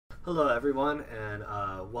Hello, everyone, and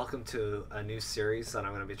welcome to a new series that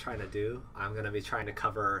I'm going to be trying to do. I'm going to be trying to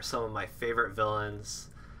cover some of my favorite villains,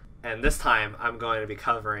 and this time I'm going to be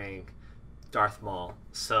covering Darth Maul.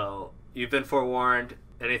 So, you've been forewarned,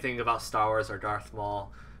 anything about Star Wars or Darth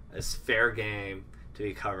Maul is fair game to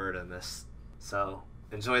be covered in this. So,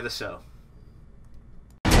 enjoy the show.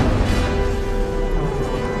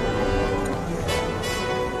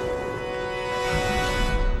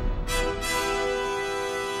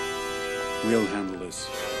 We'll handle this.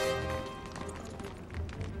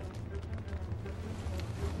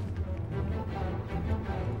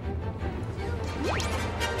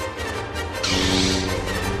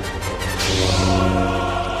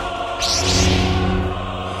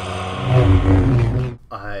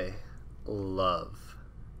 I love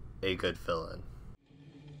a good villain.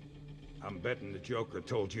 I'm betting the Joker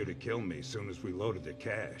told you to kill me as soon as we loaded the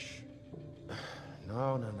cash.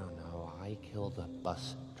 No. I killed a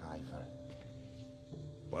bus driver.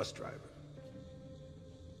 Bus driver?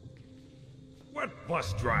 What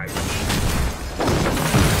bus driver?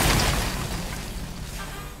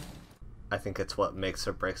 I think it's what makes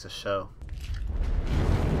or breaks a show.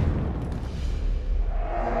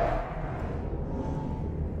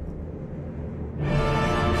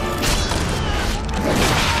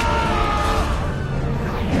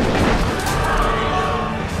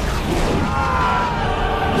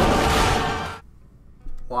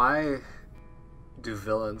 Why do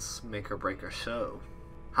villains make or break a show?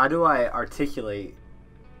 How do I articulate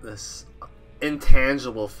this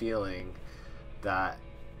intangible feeling that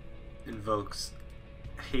invokes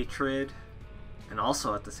hatred and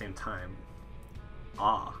also at the same time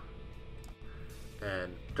awe?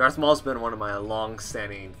 And Darth Maul's been one of my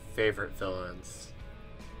long-standing favorite villains.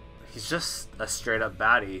 He's just a straight-up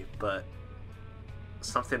baddie, but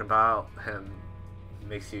something about him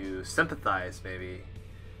makes you sympathize, maybe,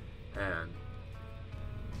 and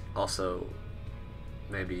also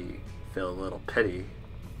maybe feel a little pity.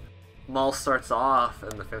 Maul starts off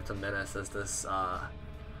in The Phantom Menace as this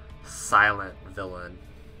silent villain.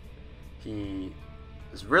 He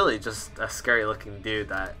is really just a scary looking dude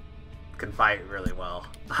that can fight really well.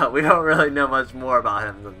 We don't really know much more about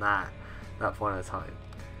him than that at that point in time.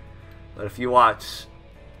 But if you watch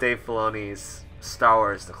Dave Filoni's Star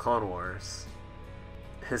Wars The Clone Wars,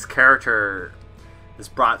 his character is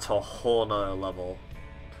brought to a whole nother level.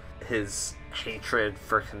 His hatred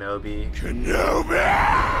for Kenobi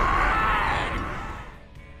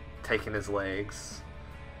taking his legs,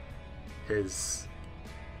 his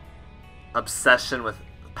obsession with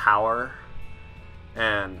power,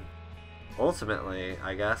 and ultimately,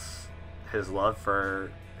 I guess, his love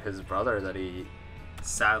for his brother that he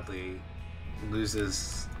sadly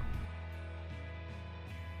loses.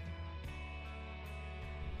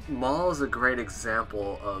 Maul is a great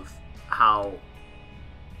example of how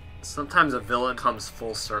sometimes a villain comes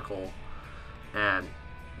full circle, and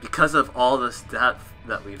because of all this depth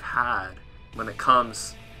that we've had, when it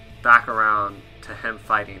comes back around to him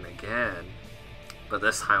fighting again, but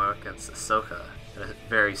this time against Ahsoka in a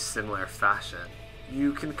very similar fashion,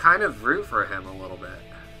 you can kind of root for him a little bit.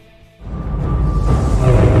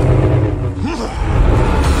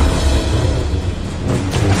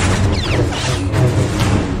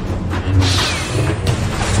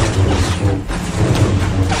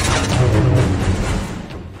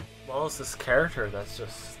 Maul's this character that's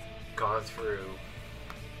just gone through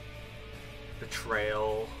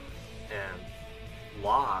betrayal and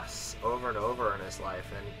loss over and over in his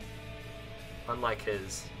life, and unlike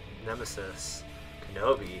his nemesis,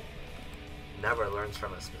 Kenobi, never learns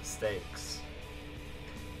from his mistakes.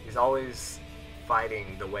 He's always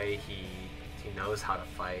fighting the way he knows how to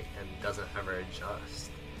fight and doesn't ever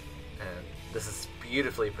adjust. And this is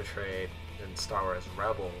beautifully portrayed in Star Wars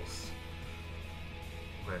Rebels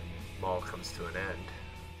when Maul comes to an end.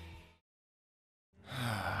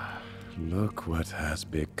 Look what has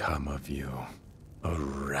become of you. A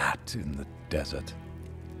rat in the desert.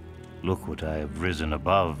 Look what I have risen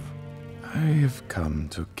above. I have come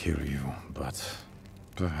to kill you, but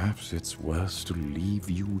perhaps it's worse to leave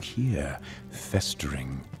you here,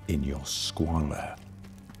 festering in your squalor.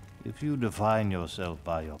 If you define yourself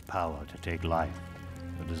by your power to take life,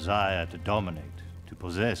 your desire to dominate, to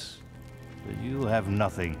possess, then you have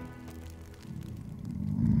nothing.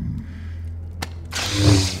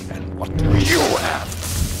 And what do you have?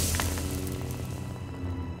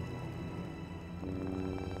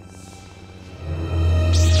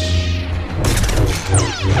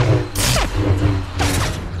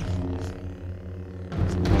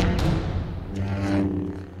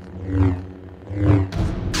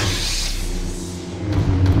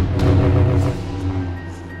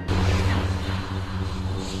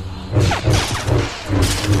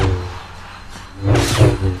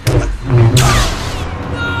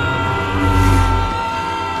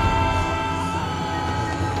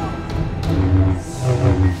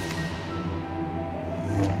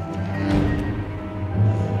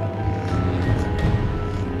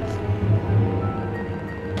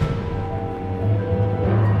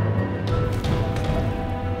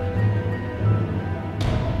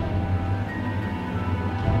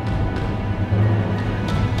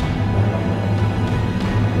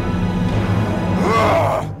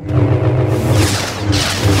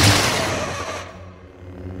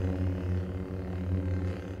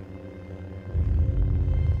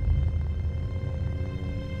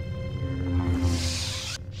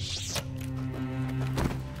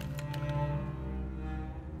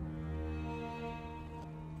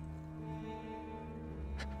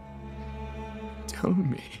 Tell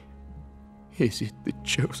me, is it the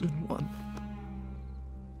chosen one?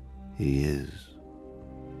 He is.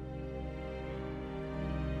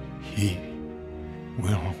 He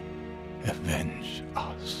will avenge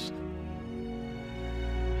us.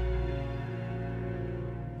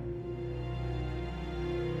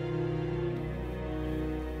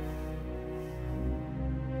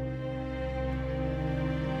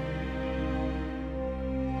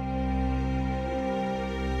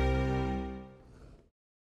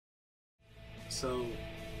 So,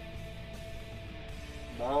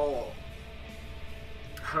 Maul,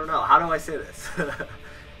 I don't know, how do I say this?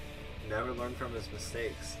 Never learned from his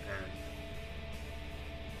mistakes, and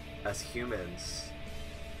as humans,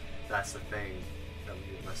 that's the thing that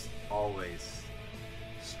we must always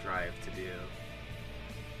strive to do.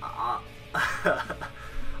 I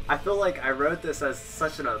feel like I wrote this as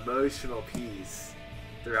such an emotional piece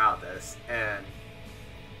throughout this, and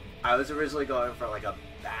I was originally going for like a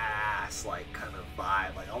badass like kind of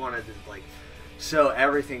vibe. Like I wanted to like show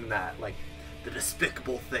everything that like the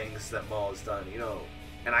despicable things that Maul has done, you know,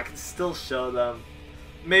 and I can still show them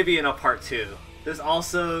maybe in a part 2. There's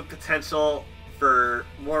also potential for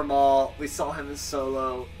more Maul. We saw him in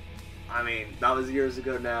Solo. I mean, that was years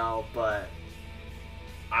ago now, but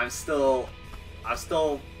I've still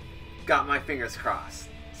got my fingers crossed.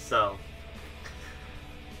 So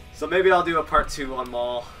maybe I'll do a part 2 on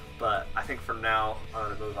Maul. But I think for now, I'm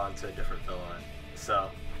going to move on to a different villain.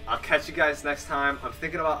 So, I'll catch you guys next time. I'm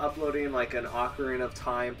thinking about uploading like an Ocarina of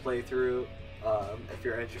Time playthrough. If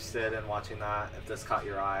you're interested in watching that, if this caught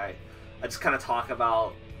your eye. I just kind of talk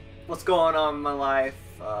about what's going on in my life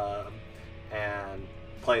and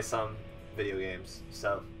play some video games.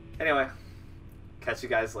 So, anyway, catch you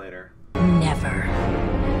guys later. Never.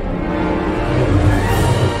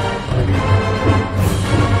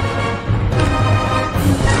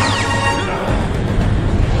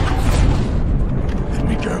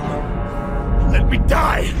 Let me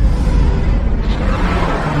die!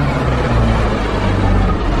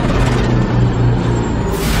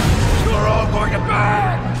 You're all going to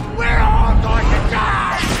burn! We're all going to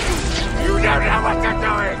die! You don't know what you're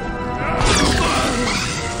doing!